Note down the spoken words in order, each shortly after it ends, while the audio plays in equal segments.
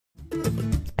우리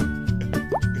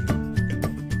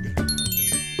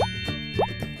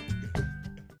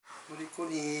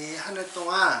꼬니 한 해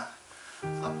동안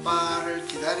아빠를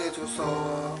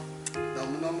기다려줘서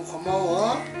너무너무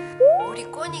고마워. 우리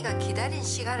꼬니가 기다린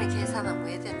시간을 계산하면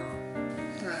왜 되노?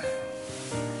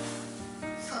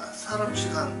 사람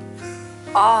시간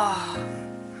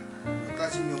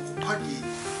따지면 곱하기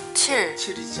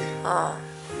 7이지.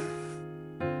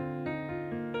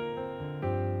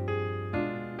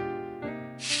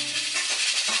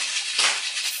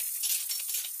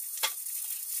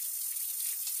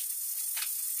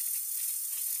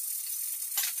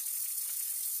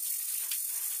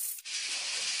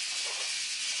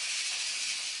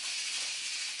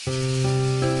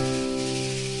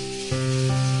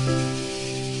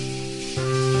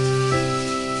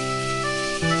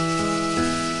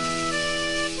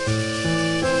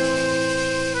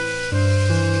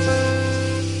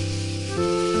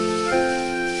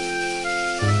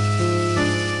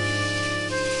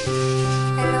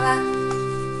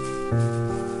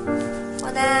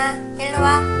 꼬니 일로와.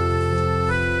 일로와.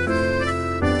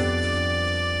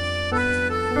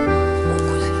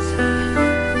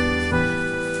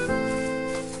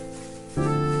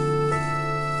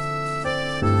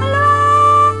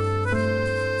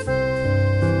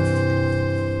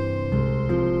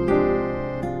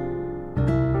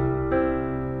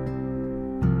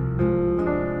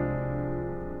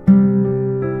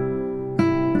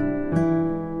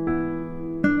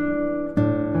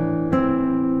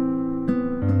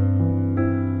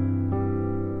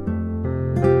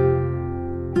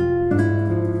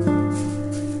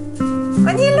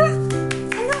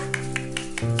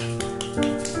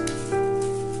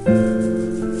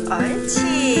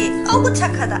 옳지. 어구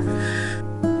착하다.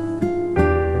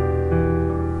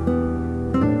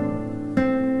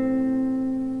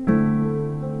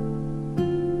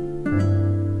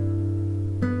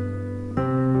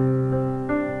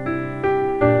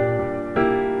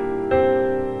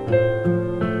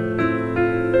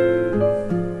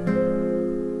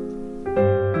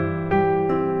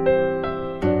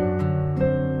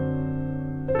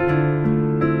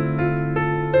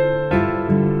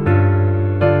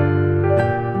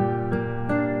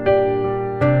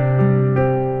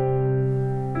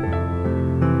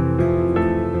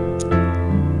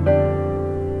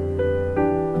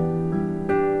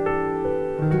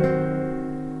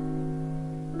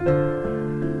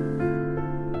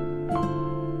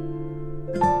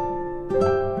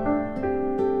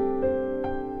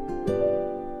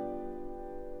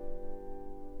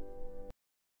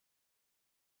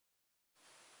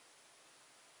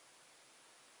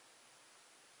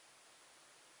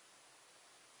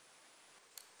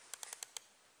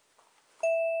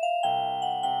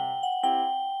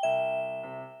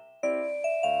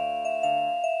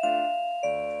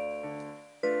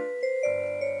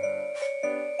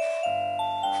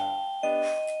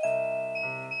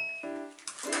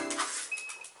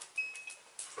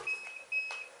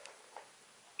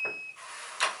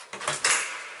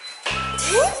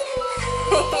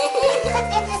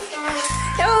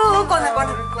 요 꼬나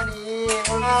꼬나 꼬니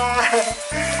오나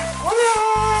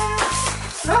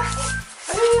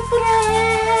예쁘라.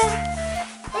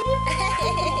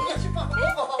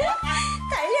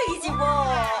 달력이지 뭐.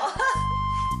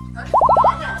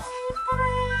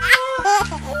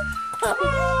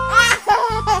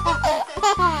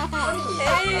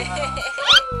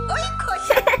 어이쿠.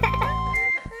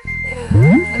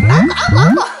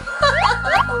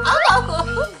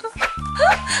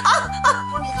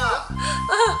 꼬니가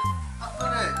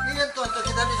아빠를 1년 동안 또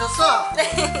기다려줬어? 네.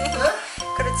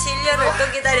 그렇지, 1년을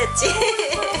또 기다렸지.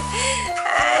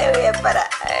 아유 예뻐라.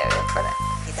 아유 예뻐라.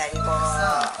 기다리고.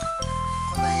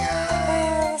 꼬나야.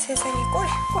 세상에 꼴.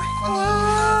 꼬니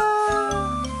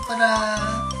이뻐라.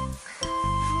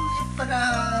 이뻐라.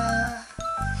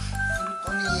 우리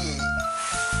꼬니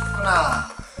꼬나.